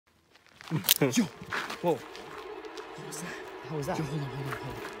Yo! Whoa. What was that? How was that? Yo, hold on. Did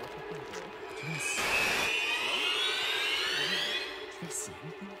you guys see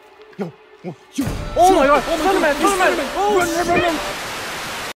anything? Yo! Oh my god! Slenderman! Run!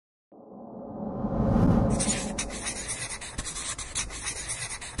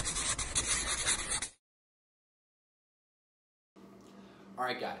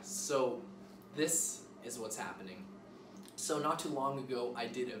 Alright guys, so this is what's happening. So not too long ago I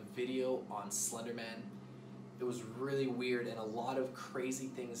did a video on Slenderman. It was really weird and a lot of crazy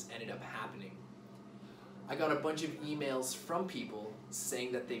things ended up happening. I got a bunch of emails from people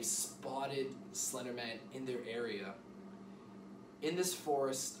saying that they've spotted Slenderman in their area, in this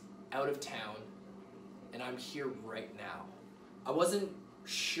forest, out of town, and I'm here right now. I wasn't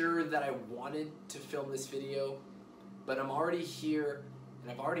sure that I wanted to film this video, but I'm already here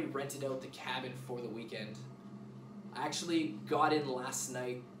and I've already rented out the cabin for the weekend. I actually got in last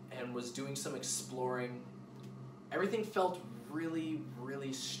night and was doing some exploring. Everything felt really,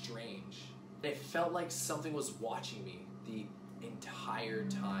 really strange. It felt like something was watching me the entire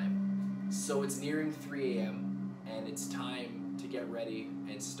time. So it's nearing 3 a.m. and it's time to get ready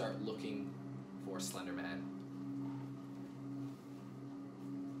and start looking for Slenderman.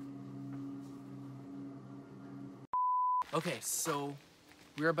 Okay, so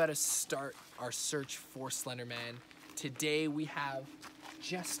we're about to start our search for Slenderman. Today we have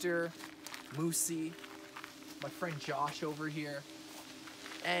Jester, Moosey, my friend Josh over here,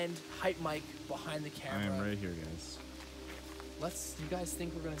 and Hype Mike behind the camera. I am right here, guys. You guys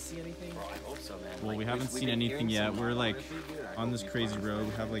think we're gonna see anything? Bro, I hope so, man. Well, like, we haven't seen anything yet. We're like on this crazy road.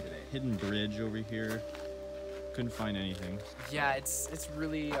 We have like hidden bridge over here. Couldn't find anything. Yeah, it's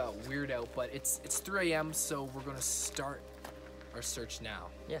really weird out, but it's 3 a.m. so we're gonna start our search now.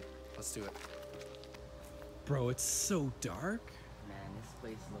 Yeah. Let's do it. Bro, it's so dark. Man, this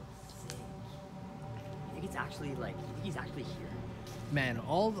place looks sick. You think it's actually like? You think he's actually here? Man,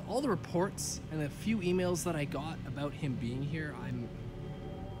 all the reports and the few emails that I got about him being here,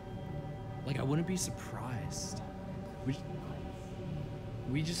 I wouldn't be surprised.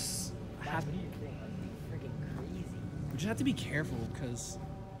 We just have. What do you think? Like, freaking crazy. We just have to be careful because,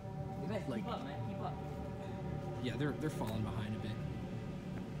 You guys like, keep up, man. Keep up. yeah, they're falling behind a bit.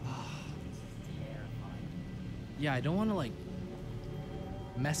 Terrifying. Yeah, I don't want to like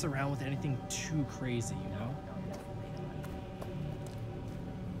mess around with anything too crazy, you know?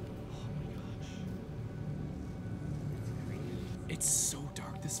 Oh my gosh. It's so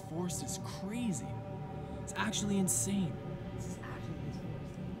dark. This forest is crazy. It's actually insane. This is actually this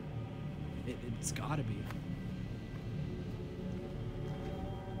forest. It's gotta be.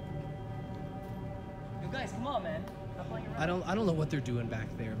 Yo, guys, come on, man. Stop playing around. I don't know what they're doing back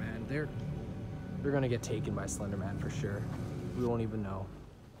there, man. They're gonna get taken by Slenderman for sure. We won't even know.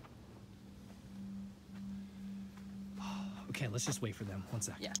 Okay, let's just wait for them. 1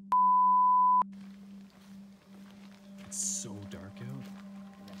 sec. Yeah. It's so dark out.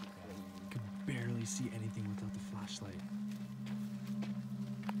 I can barely see anything without the flashlight.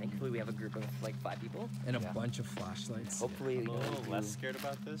 Thankfully, we have a group of like 5 people. And a bunch of flashlights. Hopefully, I'm you a know, little less scared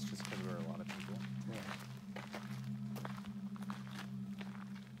about this just because we're a lot of people.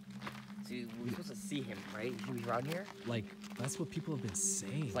 See, we're supposed to see him, right? He's around here. Like, that's what people have been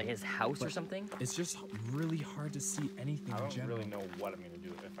saying. It's like his house or But something. It's just really hard to see anything I in don't general. really know what I'm gonna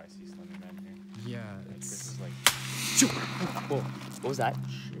do if I see Slenderman here. Yeah, Like, this it's... is like. Whoa, what was that?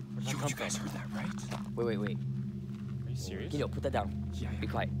 Shit. Yo, you guys heard that, right? Wait. Are you serious? You know, put that down. Yeah. Be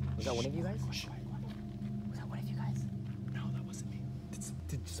quiet. Was that one of you guys? Shh. Was that one of you guys? No, that wasn't me.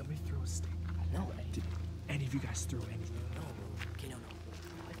 Did somebody throw a stick? No. Did any of you guys throw anything? No. Okay, no.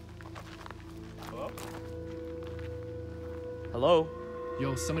 Hello? Hello?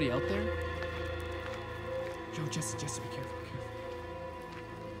 Yo, somebody out there? Yo, Jesse, be careful.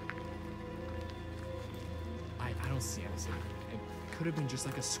 I don't see anything. It could have been just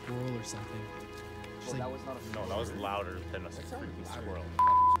like a squirrel or something. Just Well, like, that was not a No, that was louder than a freaking squirrel.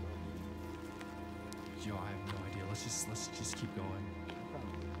 yo, I have no idea. Let's just keep going.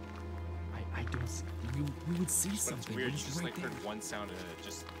 I don't see. We would see But something. it's weird, you It's just right like there. heard one sound and it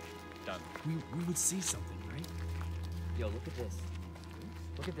just done. We would see something, right? Yo, look at this.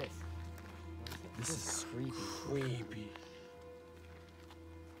 Look at this. This is creepy. creepy.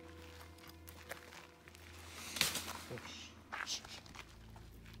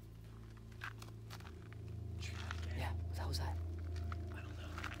 Yeah, what was that? I don't know.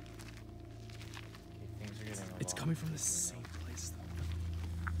 Things are getting a It's lot coming from the creepier same place, though.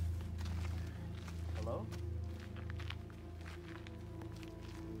 Hello?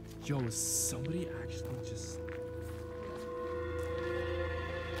 Yo, is somebody actually just...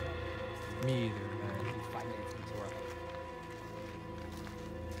 Me either, man. Maybe 5 minutes into our hike.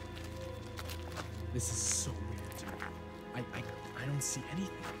 This is so weird, dude. I don't see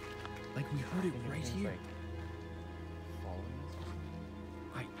anything. Like, we heard it right here. Following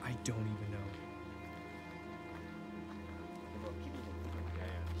us? I don't even know.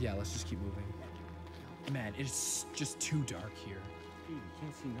 Yeah, let's just keep moving. Man, it's just too dark here. Dude, you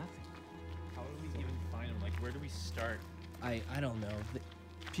can't see nothing. How do we even find him? Like, where do we start? I don't know.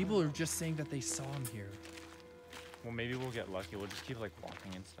 People are just saying that they saw him here. Well, maybe we'll get lucky. We'll just keep like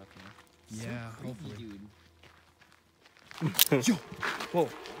walking and stuff, you know? Yeah, Creepy, hopefully. dude. Yo! Whoa.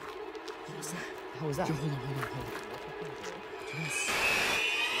 What was that? How was that? Yo, hold on. Do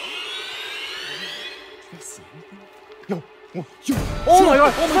you guys see anything? No. Yo! Oh my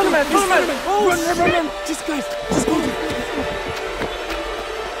god! Slenderman! Slenderman! Oh, run! Just guys, just go!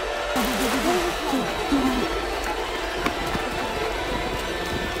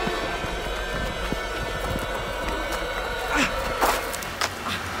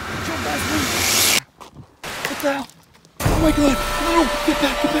 What the hell? Oh my god! No! Get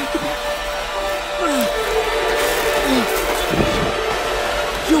back!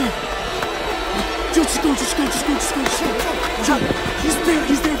 Yo, just go. Yo,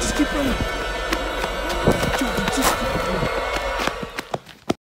 he's there, just keep running.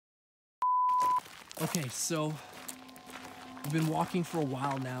 Okay, so we've been walking for a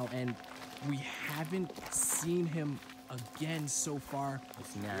while now and we haven't seen him again so far.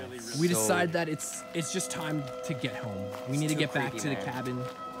 We decided that it's just time to get home. We need to get back to the cabin.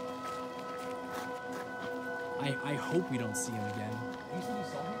 I hope we don't see him again. You said you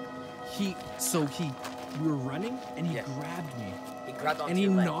saw him? We were running and he grabbed me He grabbed onto and he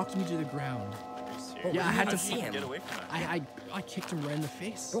your leg. knocked me to the ground. Bro, Yeah, I had to see him. Get away from us. I kicked him right in the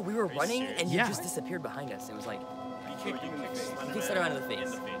face. Bro, we were running serious? and he Yeah. just disappeared behind us. It was like, You kicked Slenderman in the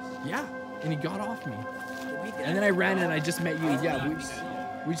face. Yeah, and he got off me. we did And then I ran and I just met you. Yeah,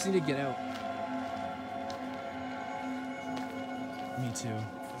 we just need to get out. Me too.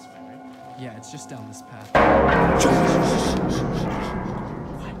 Yeah, it's just down this path.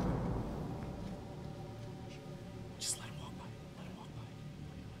 What? Just let him walk by.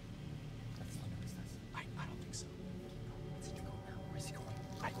 I don't think so. Where's he going?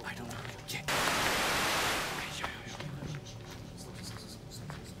 I don't know. Yeah.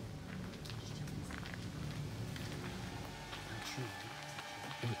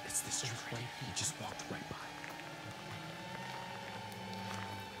 It's this street right here. He just walked right by.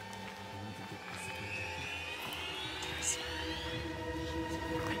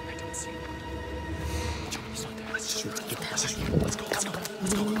 I don't see him. Joe, he's not there. Let's go.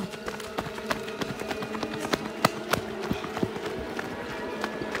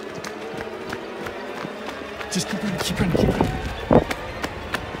 Just keep running.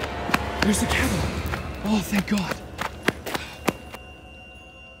 There's the cabin. Oh, thank God.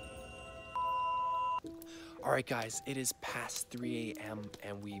 All right, guys, it is past 3 a.m.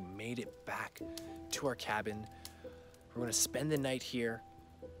 and we made it back to our cabin. We're gonna spend the night here.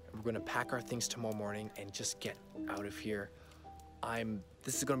 And we're gonna pack our things tomorrow morning and just get out of here.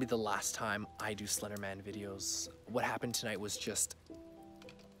 This is gonna be the last time I do Slenderman videos. What happened tonight was just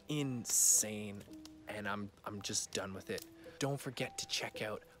insane, and I'm just done with it. Don't forget to check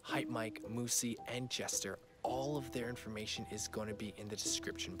out Hype Mike, Moosey, and Jester. All of their information is going to be in the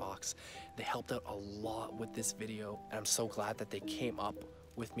description box. They helped out a lot with this video, and I'm so glad that they came up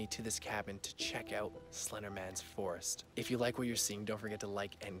with me to this cabin to check out Slenderman's forest. If you like what you're seeing, don't forget to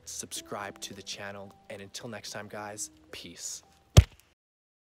like and subscribe to the channel. And until next time, guys, peace.